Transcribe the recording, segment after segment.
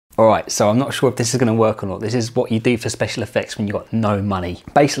Alright, so I'm not sure if this is going to work or not. This is what you do for special effects when you've got no money.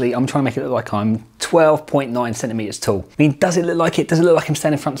 Basically, I'm trying to make it look like I'm 12.9 centimeters tall. I mean, does it look like it? Does it look like I'm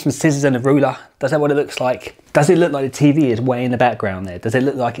standing in front of some scissors and a ruler? Does that what it looks like? Does it look like the TV is way in the background there? Does it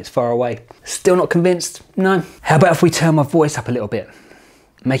look like it's far away? Still not convinced? No. How about if we turn my voice up a little bit?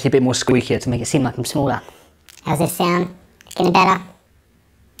 Make it a bit more squeakier to make it seem like I'm smaller. How's this sound? Getting better?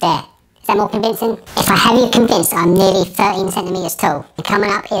 There. Is that more convincing? If I have you convinced I'm nearly 13 centimeters tall, and coming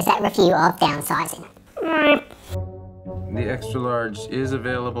up here's that review of downsizing. The extra large is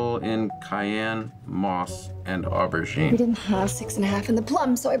available in cayenne, moss, and aubergine. We didn't have 6.5 in the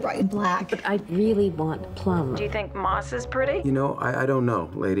plum, so I brought you black. But I really want plum. Do you think moss is pretty? You know, I don't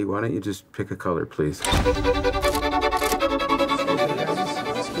know, lady. Why don't you just pick a color, please?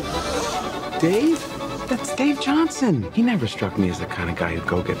 Dave? That's Dave Johnson. He never struck me as the kind of guy who'd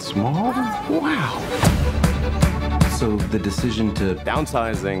go get small. Wow. So the decision to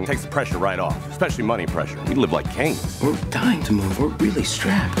downsizing takes the pressure right off, especially money pressure. We live like kings. We're dying to move. We're really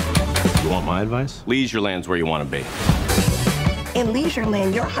strapped. You want my advice? Leisureland's where you want to be. In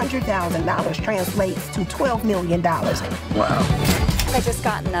Leisureland, your $100,000 translates to $12 million. Wow. I just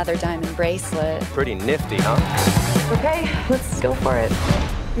got another diamond bracelet. Pretty nifty, huh? Okay, let's go for it.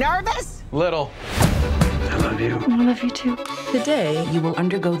 Nervous? Little. I love you. I love you too. Today, you will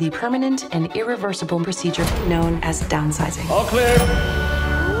undergo the permanent and irreversible procedure known as downsizing. All clear.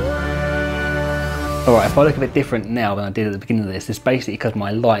 Alright, if I look a bit different now than I did at the beginning of this, it's basically because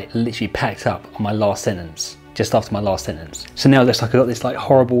my light literally packed up on my last sentence, just after my last sentence. So now it looks like I've got this like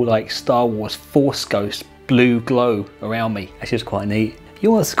horrible like Star Wars Force Ghost blue glow around me. That's just quite neat.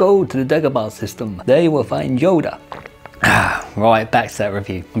 You must go to the Dagobah system. There you will find Yoda. Right, back to that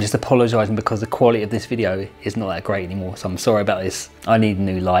review. I'm just apologising because the quality of this video is not that great anymore, so I'm sorry about this. I need a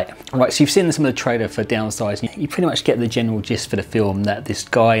new light. Right, so you've seen some of the trailer for Downsizing. You pretty much get the general gist for the film that this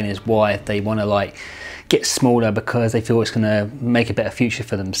guy and his wife, they want to like get smaller because they feel it's going to make a better future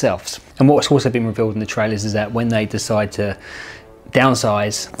for themselves. And what's also been revealed in the trailers is that when they decide to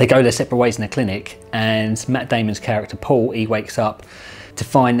downsize, they go their separate ways in the clinic, and Matt Damon's character Paul, he wakes up to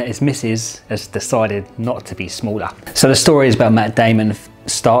find that his missus has decided not to be smaller. So the story is about Matt Damon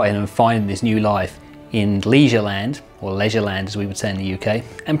starting and finding this new life in Leisureland, or Leisureland as we would say in the UK,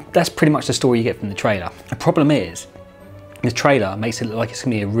 and that's pretty much the story you get from the trailer. The problem is, the trailer makes it look like it's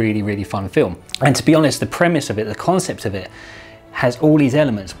gonna be a really, really fun film. And to be honest, the premise of it, the concept of it, has all these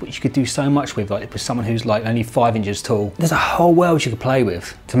elements which you could do so much with, like with someone who's like only 5 inches tall. There's a whole world you could play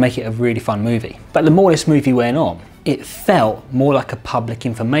with to make it a really fun movie. But the more this movie went on, it felt more like a public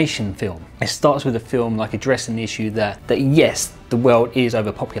information film. It starts with a film like addressing the issue that yes, the world is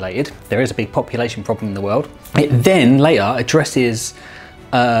overpopulated. There is a big population problem in the world. It then later addresses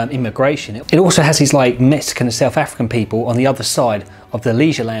immigration. It also has these like Mexican and South African people on the other side of the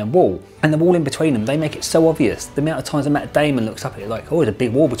Leisureland wall, and the wall in between them, they make it so obvious. The amount of times that Matt Damon looks up at it like, oh, there's a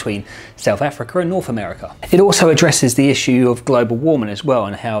big wall between South Africa and North America. It also addresses the issue of global warming as well,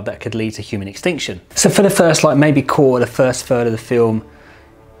 and how that could lead to human extinction. So for the first like maybe quarter, the first third of the film,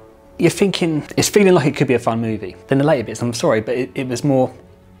 you're thinking, it's feeling like it could be a fun movie. Then the later bits, I'm sorry, but it was more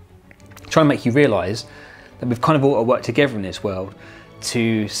trying to make you realise that we've kind of all got to work together in this world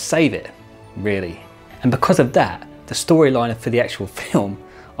to save it, really. And because of that, the storyline for the actual film,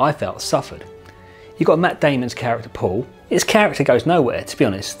 I felt, suffered. You've got Matt Damon's character, Paul. His character goes nowhere, to be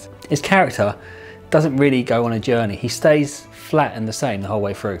honest. His character doesn't really go on a journey. He stays flat and the same the whole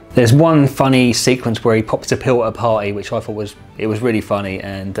way through. There's one funny sequence where he pops a pill at a party, which I thought was really funny,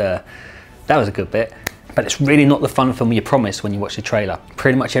 and that was a good bit. But it's really not the fun film you promised when you watch the trailer.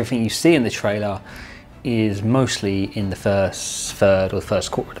 Pretty much everything you see in the trailer is mostly in the first third or the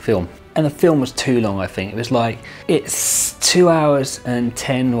first quarter of the film. And the film was too long, I think. It was like, it's 2 hours and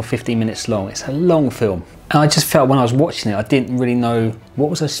 10 or 15 minutes long. It's a long film. And I just felt when I was watching it, I didn't really know what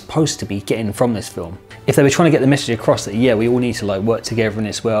was I supposed to be getting from this film. If they were trying to get the message across that, yeah, we all need to like work together in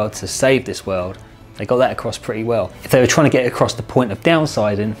this world to save this world, they got that across pretty well. If they were trying to get across the point of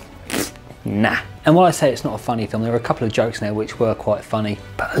downsizing, nah. And while I say it's not a funny film, there were a couple of jokes in there which were quite funny,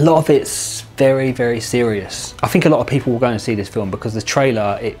 but a lot of it's very, very serious. I think a lot of people will go and see this film because the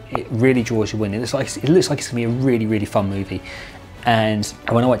trailer, it really draws you in. It looks like it's gonna be a really, really fun movie. And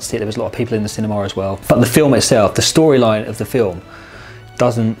when I went to see it, there was a lot of people in the cinema as well. But the film itself, the storyline of the film,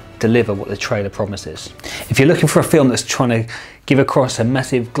 doesn't deliver what the trailer promises. If you're looking for a film that's trying to give across a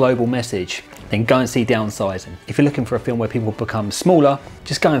massive global message, then go and see Downsizing. If you're looking for a film where people become smaller,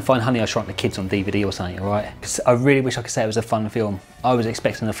 just go and find Honey, I Shrunk the Kids on DVD or something, alright? I really wish I could say it was a fun film. I was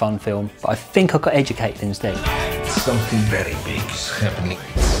expecting a fun film, but I think I got educated instead. Something very big is happening.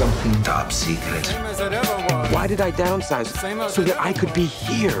 Something top secret. Why did I downsize? So that I could be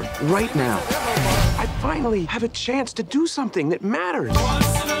here, right now. I finally have a chance to do something that matters.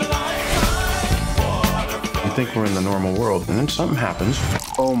 You think we're in the normal world, and then something happens.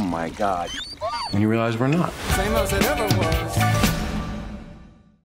 Oh my God. And you realize we're not. Same as it ever was.